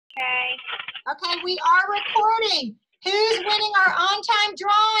Okay. Okay, we are recording. Who's winning our on-time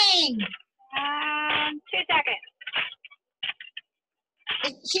drawing? 2 seconds.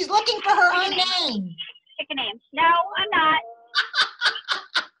 She's looking for her own name. Pick a name. No, I'm not.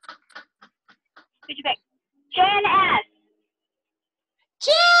 Who'd you pick? Jen S.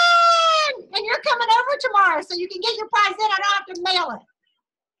 Jen! And you're coming over tomorrow so you can get your prize in. I don't have to mail it.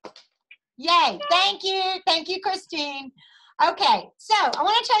 Yay. Thank you. Thank you, Christine. Okay, so I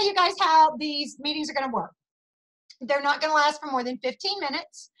want to tell you guys how these meetings are going to work. They're not going to last for more than 15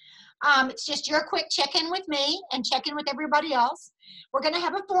 minutes. It's just your quick check-in with me and check-in with everybody else. We're going to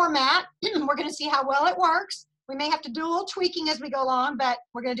have a format. We're going to see how well it works. We may have to do a little tweaking as we go along, but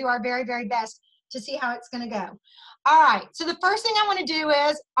we're going to do our very, very best to see how it's going to go. All right, so the first thing I want to do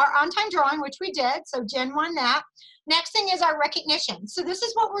is our on-time drawing, which we did, so Jen won that. Next thing is our recognition. So this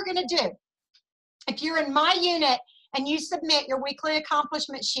is what we're going to do. If you're in my unit and you submit your weekly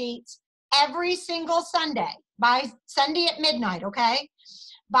accomplishment sheets every single Sunday, by Sunday at midnight, okay?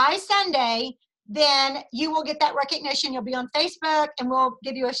 By Sunday, then you will get that recognition. You'll be on Facebook and we'll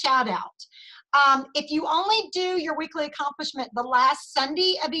give you a shout out. If you only do your weekly accomplishment the last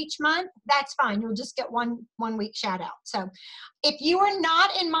Sunday of each month, that's fine. You'll just get one week shout out. So if you are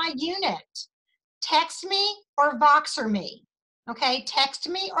not in my unit, text me or Voxer me. Okay, text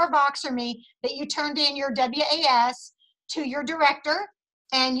me or Voxer me that you turned in your WAS to your director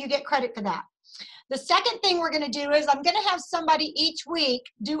and you get credit for that. The second thing we're going to do is I'm going to have somebody each week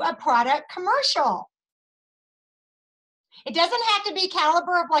do a product commercial. It doesn't have to be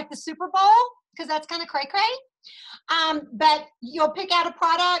caliber of like the Super Bowl because that's kind of cray-cray. But you'll pick out a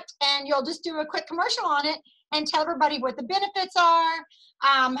product and you'll just do a quick commercial on it and tell everybody what the benefits are,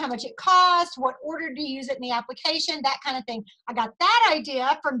 how much it costs, what order to use it in the application, that kind of thing. I got that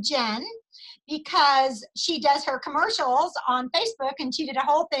idea from Jen because she does her commercials on Facebook and she did a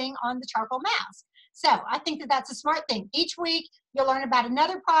whole thing on the charcoal mask. So I think that that's a smart thing. Each week you'll learn about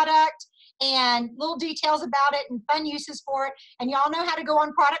another product and little details about it and fun uses for it. And y'all know how to go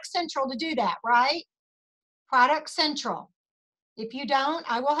on Product Central to do that, right? Product Central. If you don't,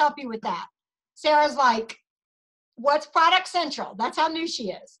 I will help you with that. Sarah's like, what's Product Central? That's how new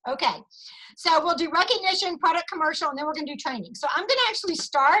she is. Okay, so we'll do recognition, product commercial, and then we're going to do training. So I'm going to actually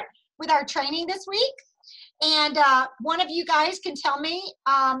start with our training this week. And one of you guys can tell me,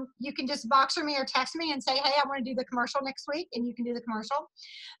 you can just Voxer me or text me and say, hey, I want to do the commercial next week, and you can do the commercial.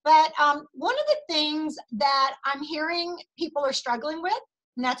 But one of the things that I'm hearing people are struggling with,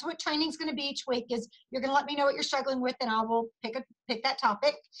 and that's what training is going to be each week, is you're going to let me know what you're struggling with, and I will pick that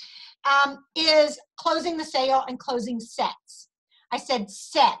topic, is closing the sale and closing sets. I said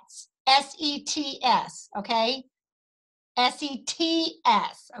sets, S-E-T-S, okay?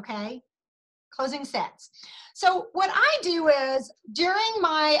 S-E-T-S, okay? Closing sets. So what I do is during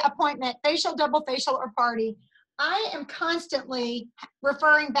my appointment, facial, double facial, or party, I am constantly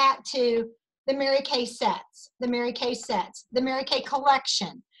referring back to the Mary Kay sets, the Mary Kay sets, the Mary Kay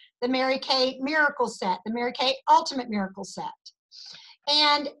collection, the Mary Kay miracle set, the Mary Kay ultimate miracle set.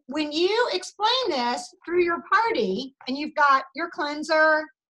 And when you explain this through your party, and you've got your cleanser,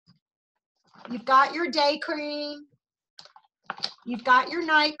 you've got your day cream, you've got your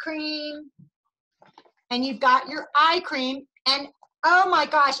night cream, and you've got your eye cream, and oh my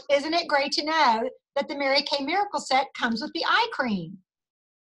gosh, isn't it great to know that the Mary Kay Miracle Set comes with the eye cream?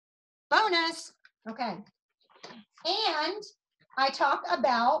 Bonus. Okay. And I talk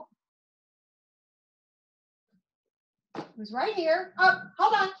about, it was right here. Oh,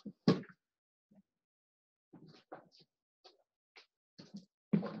 hold on.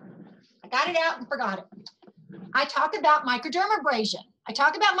 I got it out and forgot it. I talk about microdermabrasion. I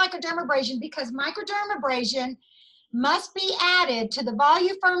talk about microdermabrasion because microdermabrasion must be added to the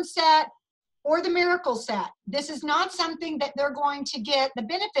Voluform set or the Miracle set. This is not something that they're going to get the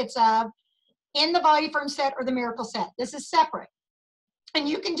benefits of in the Voluform set or the Miracle set. This is separate. And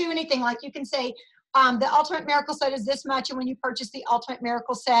you can do anything, like you can say, the Ultimate Miracle Set is this much, and when you purchase the Ultimate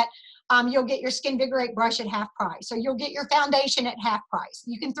Miracle Set, you'll get your Skinvigorate brush at half price, or you'll get your foundation at half price.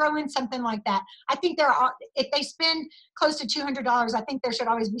 You can throw in something like that. I think there are, if they spend close to $200, I think there should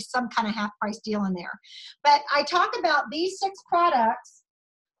always be some kind of half price deal in there. But I talk about these 6 products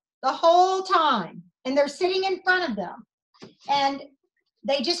the whole time, and they're sitting in front of them, and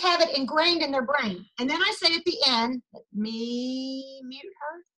they just have it ingrained in their brain. And then I say at the end, let me mute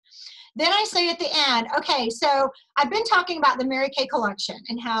her. Then I say at the end, okay, so I've been talking about the Mary Kay collection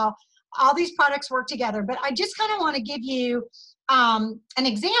and how all these products work together, but I just kind of want to give you an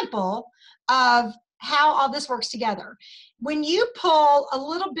example of how all this works together. when you pull a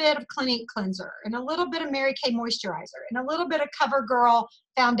little bit of Clinique cleanser and a little bit of Mary Kay moisturizer and a little bit of CoverGirl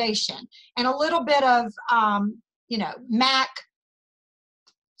foundation and a little bit of, you know, MAC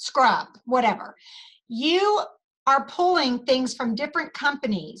scrub, whatever, you are pulling things from different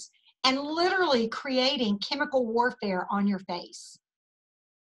companies and literally creating chemical warfare on your face.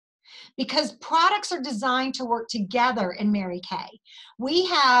 Because products are designed to work together in Mary Kay. We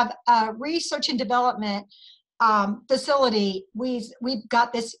have a research and development facility. We've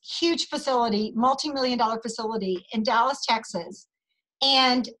got this huge facility, multi-million-dollar facility in Dallas, Texas.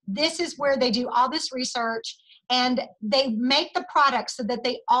 And this is where they do all this research, and they make the products so that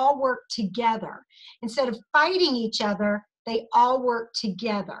they all work together. Instead of fighting each other, they all work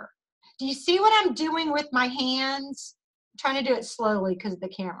together. Do you see what I'm doing with my hands? I'm trying to do it slowly because of the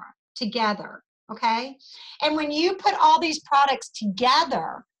camera. Together, okay? And when you put all these products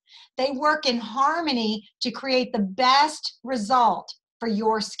together, they work in harmony to create the best result for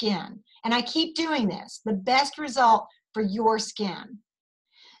your skin. And I keep doing this, the best result for your skin.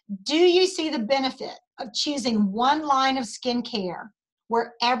 Do you see the benefit of choosing one line of skincare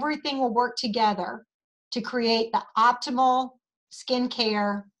where everything will work together to create the optimal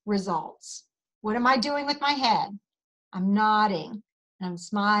skincare results? What am I doing with my head? I'm nodding. I'm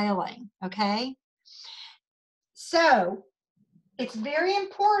smiling, okay? So it's very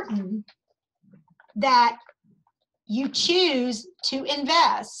important that you choose to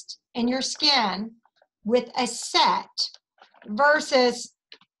invest in your skin with a set versus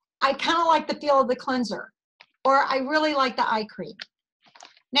I kind of like the feel of the cleanser, or I really like the eye cream.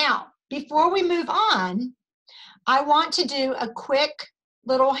 Now, before we move on, I want to do a quick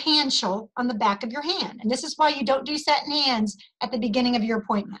little handshake on the back of your hand. And this is why you don't do setting hands at the beginning of your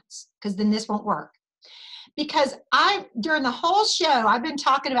appointments, because then this won't work. Because during the whole show, I've been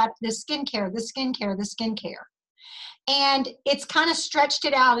talking about the skincare, the skincare, the skincare. And it's kind of stretched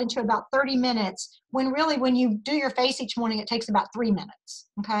it out into about 30 minutes when really when you do your face each morning, it takes about 3 minutes,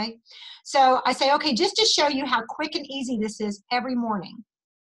 okay? So I say, okay, just to show you how quick and easy this is every morning,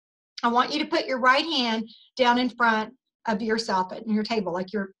 I want you to put your right hand down in front of yourself at your table,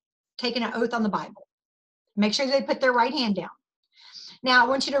 like you're taking an oath on the Bible. Make sure they put their right hand down. Now, I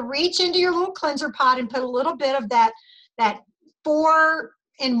want you to reach into your little cleanser pot and put a little bit of that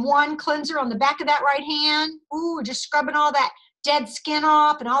 4-in-1 cleanser on the back of that right hand. Ooh, just scrubbing all that dead skin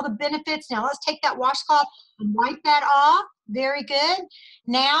off and all the benefits. Now, let's take that washcloth and wipe that off. Very good.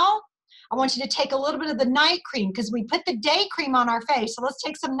 Now, I want you to take a little bit of the night cream because we put the day cream on our face. So let's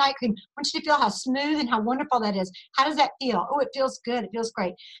take some night cream. I want you to feel how smooth and how wonderful that is. How does that feel? Oh, it feels good. It feels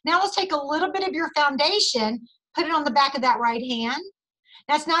great. Now let's take a little bit of your foundation, put it on the back of that right hand.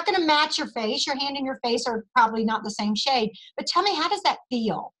 Now it's not going to match your face. Your hand and your face are probably not the same shade. But tell me, how does that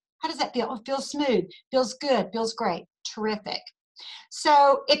feel? How does that feel? Oh, it feels smooth. Feels good. Feels great. Terrific.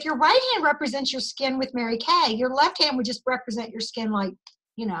 So if your right hand represents your skin with Mary Kay, your left hand would just represent your skin like,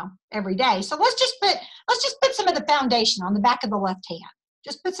 you know, every day. So let's just put some of the foundation on the back of the left hand.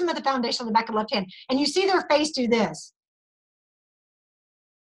 Just put some of the foundation on the back of the left hand. And you see their face do this.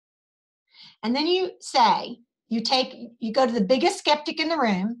 And then you say, you go to the biggest skeptic in the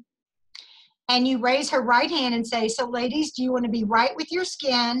room and you raise her right hand and say, so ladies, do you want to be right with your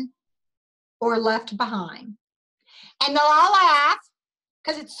skin or left behind? And they'll all laugh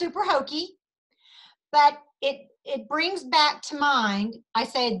because it's super hokey, but it brings back to mind, I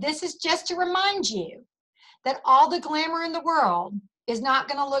say, this is just to remind you that all the glamour in the world is not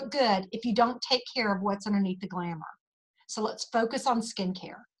going to look good if you don't take care of what's underneath the glamour. So let's focus on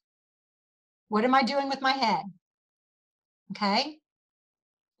skincare. What am I doing with my head? Okay?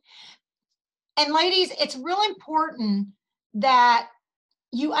 And ladies, it's real important that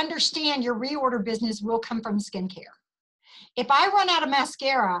you understand your reorder business will come from skincare. If I run out of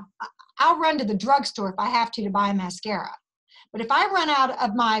mascara, I'll run to the drugstore if I have to buy a mascara. But if I run out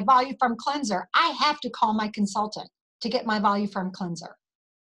of my Voluform cleanser, I have to call my consultant to get my Voluform cleanser.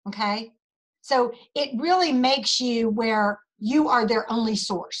 Okay? So it really makes you where you are their only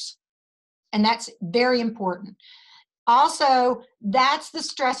source. And that's very important. Also, that's the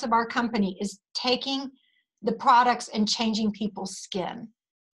stress of our company, is taking the products and changing people's skin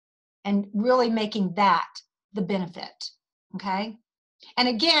and really making that the benefit. Okay? And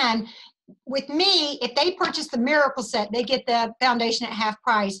again, with me, if they purchase the Miracle Set, they get the foundation at half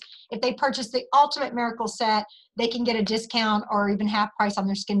price. If they purchase the Ultimate Miracle Set, they can get a discount or even half price on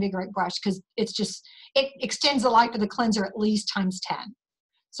their Skinvigorate brush, because it extends the life of the cleanser at least times 10.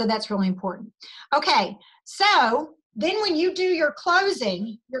 So that's really important. Okay, so then when you do your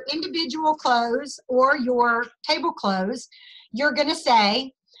closing, your individual close or your table close, you're going to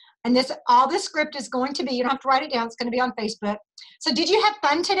say, And all this script is going to be, you don't have to write it down, it's going to be on Facebook. So did you have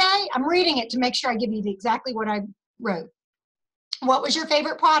fun today? I'm reading it to make sure I give you exactly what I wrote. What was your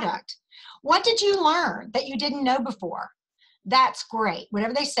favorite product? What did you learn that you didn't know before? That's great.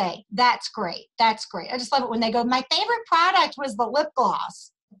 Whatever they say, that's great. That's great. I just love it when they go, my favorite product was the lip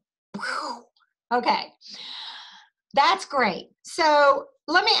gloss. Whew. Okay. That's great. So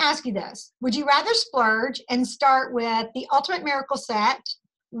let me ask you this. Would you rather splurge and start with the Ultimate Miracle Set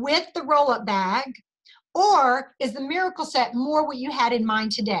with the roll-up bag, or is the Miracle Set more what you had in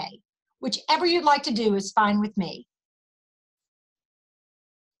mind today? Whichever you'd like to do is fine with me.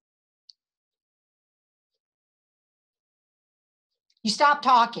 You stop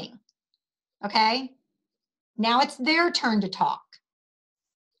talking, okay? Now it's their turn to talk.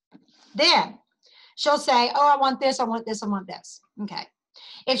 Then she'll say, oh, I want this, I want this, I want this. Okay.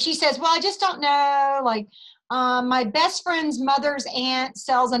 If she says, well, I just don't know, like my best friend's mother's aunt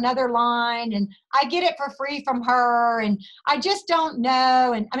sells another line and I get it for free from her and I just don't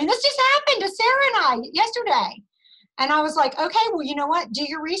know. And I mean, this just happened to Sarah and I yesterday. And I was like, okay, well, you know what? Do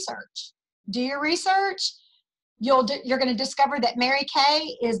your research. Do your research. You're going to discover that Mary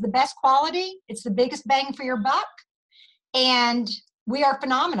Kay is the best quality. It's the biggest bang for your buck. And we are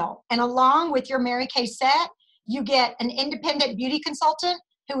phenomenal. And along with your Mary Kay set, you get an independent beauty consultant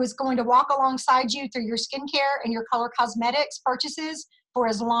who is going to walk alongside you through your skincare and your color cosmetics purchases for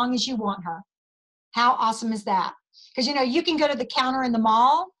as long as you want her. How awesome is that? Because, you know, you can go to the counter in the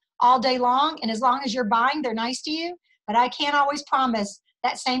mall all day long, and as long as you're buying, they're nice to you. But I can't always promise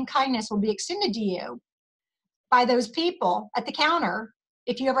that same kindness will be extended to you by those people at the counter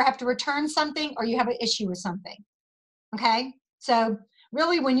if you ever have to return something or you have an issue with something. Okay? So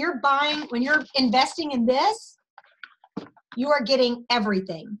really, when you're buying, when you're investing in this, you are getting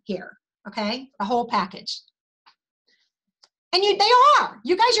everything here. Okay? The whole package. And they are.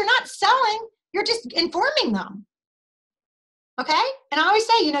 You guys are not selling. You're just informing them. Okay? And I always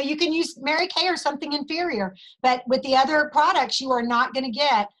say, you know, you can use Mary Kay or something inferior, but with the other products, you are not going to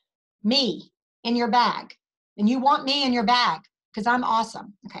get me in your bag. And you want me in your bag because I'm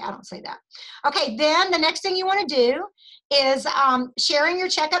awesome. Okay, I don't say that. Okay, then the next thing you want to do is sharing your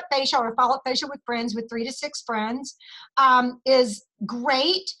checkup facial or follow-up facial with friends, with 3 to 6 friends, is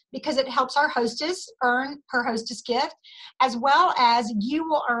great because it helps our hostess earn her hostess gift, as well as you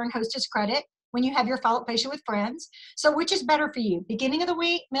will earn hostess credit when you have your follow-up facial with friends. So which is better for you, beginning of the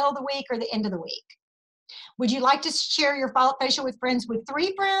week, middle of the week, or the end of the week? Would you like to share your follow-up facial with friends with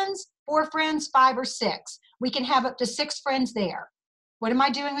 3 friends, 4 friends, 5, or 6? We can have up to 6 friends there. What am I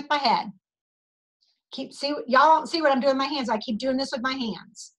doing with my head? Y'all don't see what I'm doing with my hands. I keep doing this with my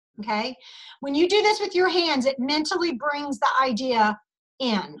hands, okay? When you do this with your hands, it mentally brings the idea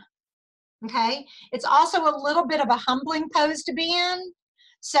in, okay? It's also a little bit of a humbling pose to be in.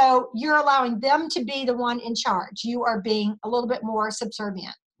 So you're allowing them to be the one in charge. You are being a little bit more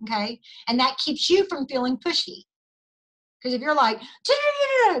subservient, okay? And that keeps you from feeling pushy. Because if you're like,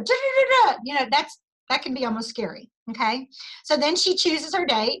 you know, that can be almost scary, okay? So then she chooses her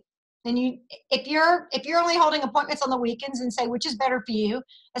date. And if you're only holding appointments on the weekends, and say, which is better for you,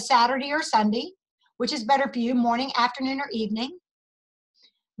 a Saturday or Sunday? Which is better for you, morning, afternoon, or evening?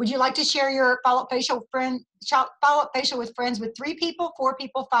 Would you like to share your follow-up facial with friends with 3 people, 4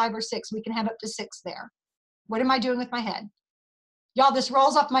 people, 5, or 6? We can have up to 6 there. What am I doing with my head? Y'all, this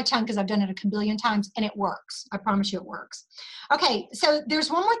rolls off my tongue because I've done it a kabillion times, and it works. I promise you it works. Okay, so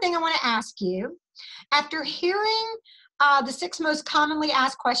there's one more thing I want to ask you. After hearing the 6 most commonly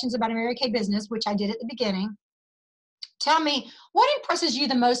asked questions about a Mary Kay business, which I did at the beginning, tell me, what impresses you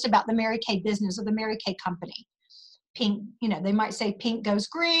the most about the Mary Kay business or the Mary Kay company? Pink, you know, they might say pink goes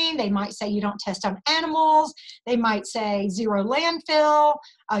green. They might say you don't test on animals. They might say 0 landfill.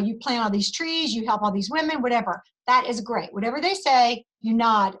 You plant all these trees. You help all these women, whatever. That is great. Whatever they say, you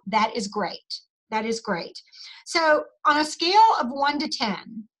nod. That is great. That is great. So on a scale of 1 to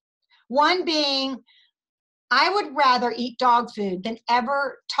 10, 1 being, I would rather eat dog food than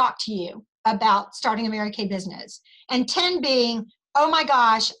ever talk to you about starting a Mary Kay business. And 10 being, oh my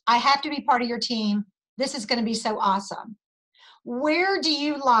gosh, I have to be part of your team. This is going to be so awesome. Where do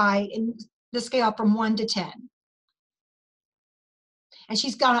you lie in the scale from 1 to 10? And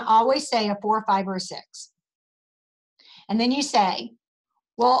she's going to always say a 4, 5, or a 6. And then you say,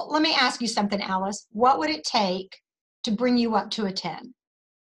 well, let me ask you something, Alice. What would it take to bring you up to a 10?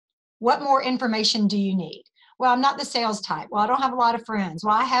 What more information do you need? Well, I'm not the sales type. Well, I don't have a lot of friends.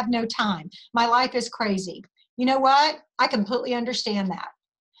 Well, I have no time. My life is crazy. You know what? I completely understand that.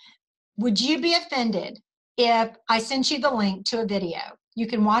 Would you be offended if I sent you the link to a video? You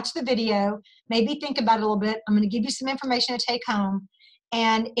can watch the video, maybe think about it a little bit. I'm going to give you some information to take home.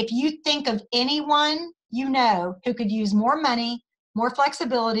 And if you think of anyone you know who could use more money, more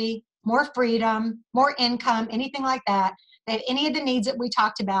flexibility, more freedom, more income, anything like that, they have any of the needs that we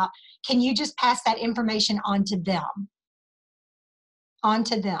talked about, can you just pass that information on to them? On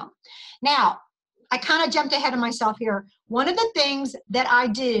to them. Now, I kind of jumped ahead of myself here. One of the things that I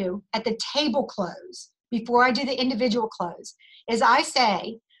do at the table close, before I do the individual close, is I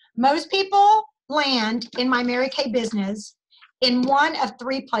say, most people land in my Mary Kay business in one of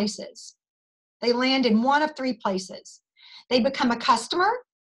three places. They land in one of three places. They become a customer,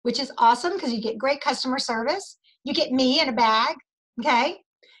 which is awesome because you get great customer service. You get me in a bag, okay?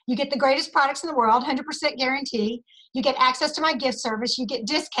 You get the greatest products in the world, 100% guarantee. You get access to my gift service. You get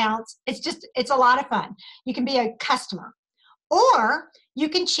discounts. It's a lot of fun. You can be a customer. Or you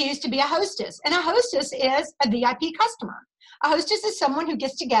can choose to be a hostess. And a hostess is a VIP customer. A hostess is someone who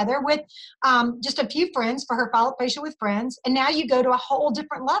gets together with just a few friends for her follow-up facial with friends. And now you go to a whole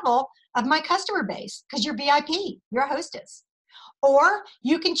different level of my customer base because you're VIP. You're a hostess. Or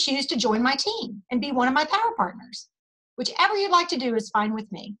you can choose to join my team and be one of my power partners. Whichever you'd like to do is fine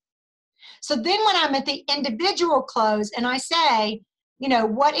with me. So then when I'm at the individual close and I say, you know,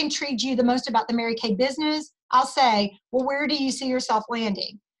 what intrigued you the most about the Mary Kay business? I'll say, well, where do you see yourself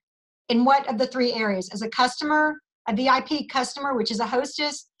landing? In what of the three areas? As a customer, a VIP customer, which is a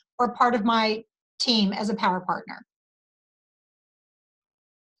hostess, or part of my team as a power partner?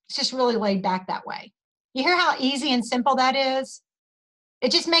 It's just really laid back that way. You hear how easy and simple that is?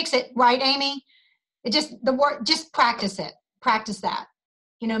 It just makes it, right, Amy? It just, the word, just practice it. Practice that.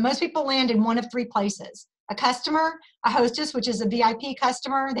 You know, most people land in one of three places. A customer, a hostess, which is a VIP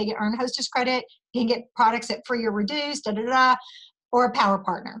customer. They earn hostess credit. You can get products at free or reduced, or a power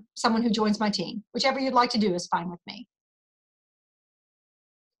partner, someone who joins my team. Whichever you'd like to do is fine with me.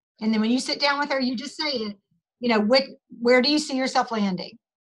 And then when you sit down with her, you just say it, you know, where do you see yourself landing?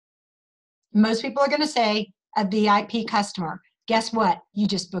 Most people are going to say a VIP customer. Guess what? You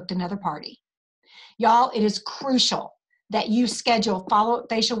just booked another party. Y'all, it is crucial that you schedule follow-up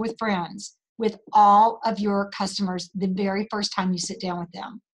facial with friends with all of your customers the very first time you sit down with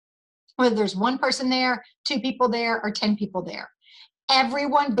them. Whether there's one person there, 2 people there, or 10 people there.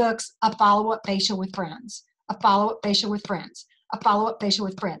 Everyone books a follow-up facial with friends, a follow-up facial with friends, a follow-up facial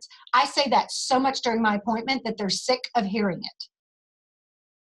with friends. I say that so much during my appointment that they're sick of hearing it.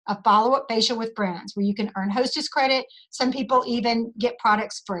 A follow-up facial with friends where you can earn hostess credit. Some people even get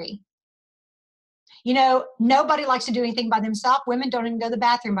products free. You know, nobody likes to do anything by themselves. Women don't even go to the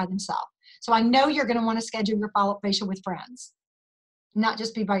bathroom by themselves. So I know you're going to want to schedule your follow-up facial with friends, not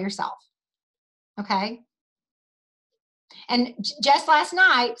just be by yourself. Okay? And just last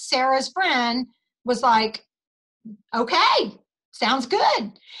night, Sarah's friend was like, okay, sounds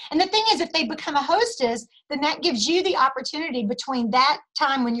good. And the thing is, if they become a hostess, then that gives you the opportunity between that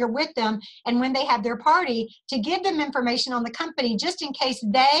time when you're with them and when they have their party to give them information on the company just in case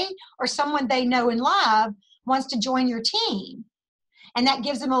they or someone they know and love wants to join your team. And that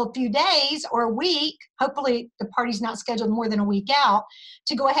gives them a few days or a week, hopefully the party's not scheduled more than a week out,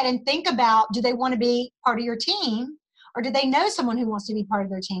 to go ahead and think about, do they want to be part of your team? Or do they know someone who wants to be part of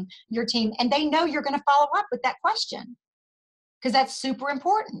their team, your team? And they know you're going to follow up with that question because that's super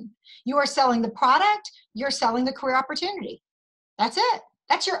important. You are selling the product, you're selling the career opportunity. That's it.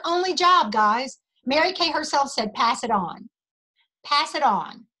 That's your only job, guys. Mary Kay herself said, pass it on. Pass it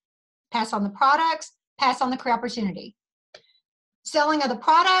on. Pass on the products, pass on the career opportunity. Selling of the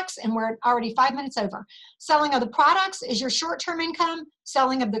products, and we're already 5 minutes over. Selling of the products is your short-term income.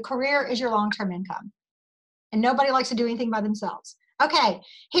 Selling of the career is your long-term income. And nobody likes to do anything by themselves. Okay,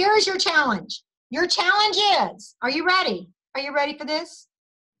 here's your challenge. Your challenge is, are you ready? Are you ready for this?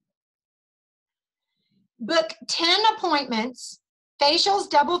 Book 10 appointments, facials,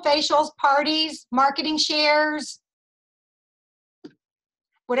 double facials, parties, marketing shares,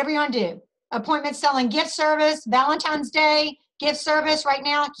 whatever you want to do. Appointments selling gift service, Valentine's Day, gift service right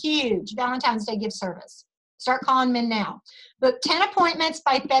now, huge Valentine's Day gift service. Start calling men now. Book 10 appointments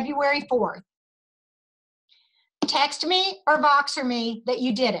by February 4th. Text me or Voxer me that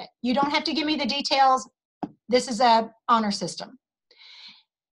you did it. You don't have to give me the details. This is a honor system.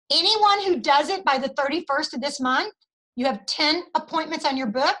 Anyone who does it by the 31st of this month, you have 10 appointments on your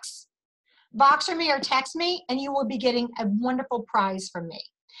books. Voxer me or text me, and you will be getting a wonderful prize from me.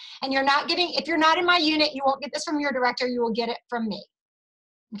 And you're not getting, if you're not in my unit, you won't get this from your director, you will get it from me.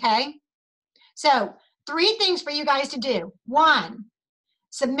 Okay? So 3 things for you guys to do. 1,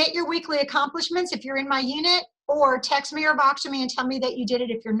 submit your weekly accomplishments if you're in my unit, or text me or Voxer me and tell me that you did it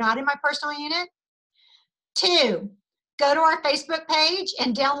if you're not in my personal unit. 2, go to our Facebook page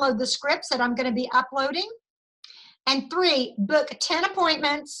and download the scripts that I'm going to be uploading. And 3, book 10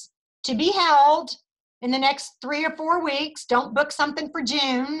 appointments to be held in the next 3 or 4 weeks. Don't book something for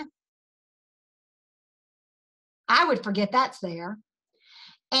June. I would forget that's there.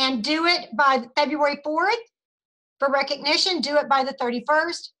 And do it by February 4th for recognition. Do it by the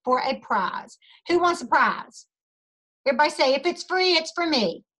 31st for a prize. Who wants a prize? Everybody say, if it's free, it's for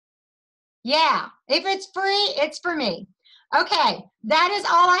me. Yeah, if it's free, it's for me. Okay, that is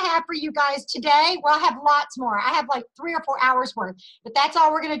all I have for you guys today. Well, I have lots more. I have like 3 or 4 hours worth, but that's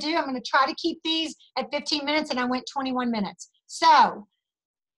all we're gonna do. I'm gonna try to keep these at 15 minutes, and I went 21 minutes. So,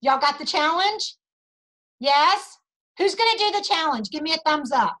 y'all got the challenge? Yes? Who's gonna do the challenge? Give me a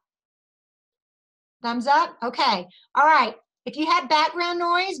thumbs up. Thumbs up? Okay. All right. If you have background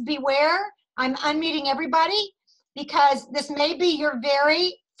noise, beware. I'm unmuting everybody because this may be your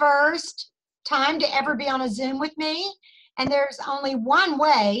very first time to ever be on a Zoom with me. And there's only one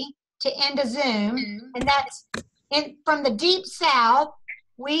way to end a Zoom, and that's from the deep south.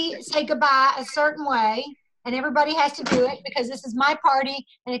 We say goodbye a certain way, and everybody has to do it because this is my party.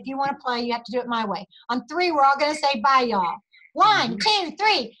 And if you want to play, you have to do it my way. On 3, we're all going to say bye, y'all. 1, 2,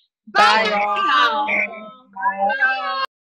 3. Bye, Bye. y'all. Bye.